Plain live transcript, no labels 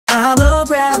I'ma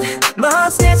grab my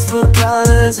sticks for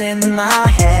colors in my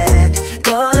head.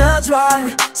 Gonna draw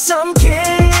some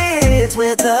kids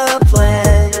with a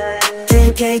plan.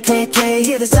 K,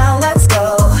 hear the sound, let's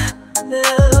go.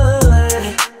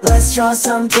 Let's draw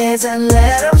some kids and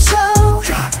let them show.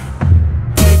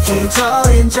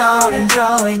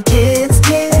 Drawing kids.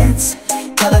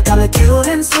 Color, cute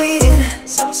and sweet.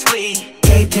 So sweet.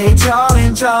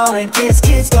 Drawing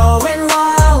kids going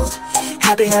wild.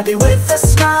 Happy with a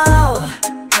smile.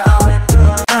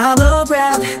 I'ma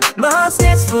grab my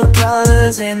sticks for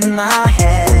colors in my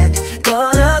head.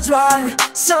 Gonna draw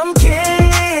some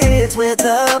kids with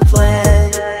a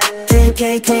plan.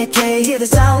 K, hear the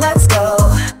sound, let's go.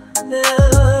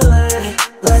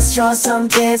 Let's draw some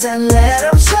kids and let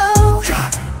them show.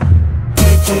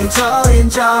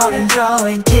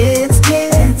 Drawing kids.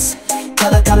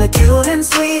 Color, cute and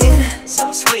sweet.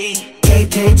 So sweet.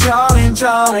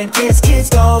 Drawing kids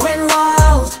going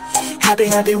wild.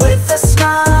 Happy with a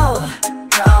smile.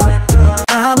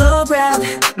 I'ma grab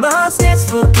my sticks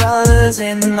for colors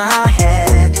in my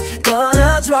head.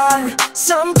 Gonna draw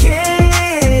some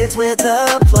kids with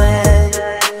a plan.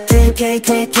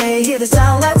 K, hear the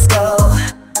sound, let's go.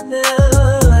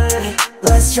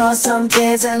 Let's draw some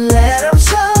kids and let them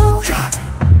show.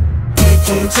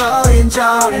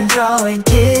 Drawing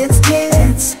kids.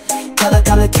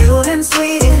 Color, cute and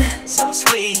sweet. So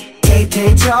sweet.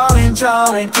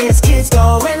 Drawing kids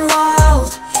going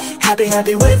wild.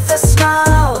 Happy with a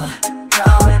smile.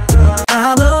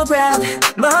 I'ma grab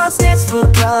my sticks for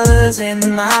colors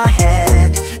in my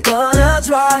head. Gonna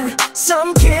draw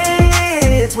some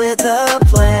kids with a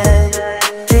plan.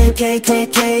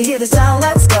 K, hear the sound,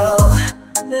 let's go.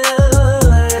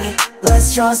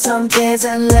 Let's draw some kids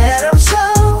and let them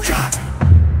show.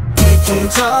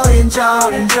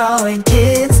 Drawing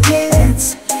kids.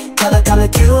 Color,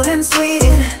 cute and sweet.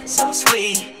 So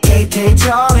sweet.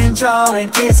 Drawing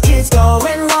kids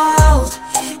going wild.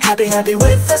 Happy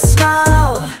with a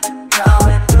smile.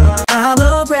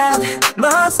 I'ma grab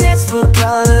my sticks for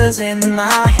colors in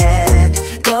my head.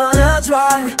 Gonna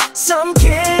draw some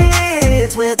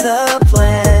kids with a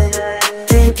plan.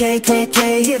 K,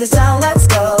 hear the sound, let's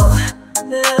go.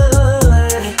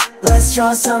 Let's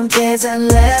draw some kids and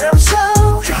let them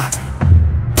show.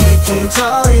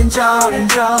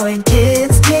 Drawing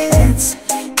kids.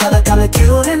 Color,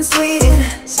 cute and sweet.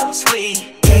 So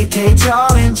sweet.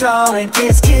 Drawing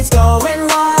kids going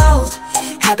wild.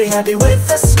 Happy with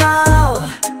a smile.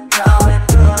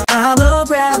 I'ma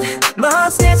grab my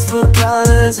sticks for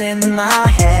colors in my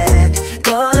head.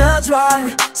 Gonna draw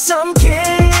some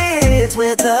kids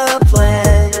with a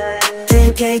plan.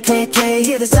 K,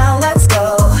 hear the sound, let's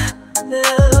go.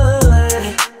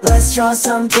 Let's draw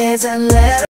some kids and let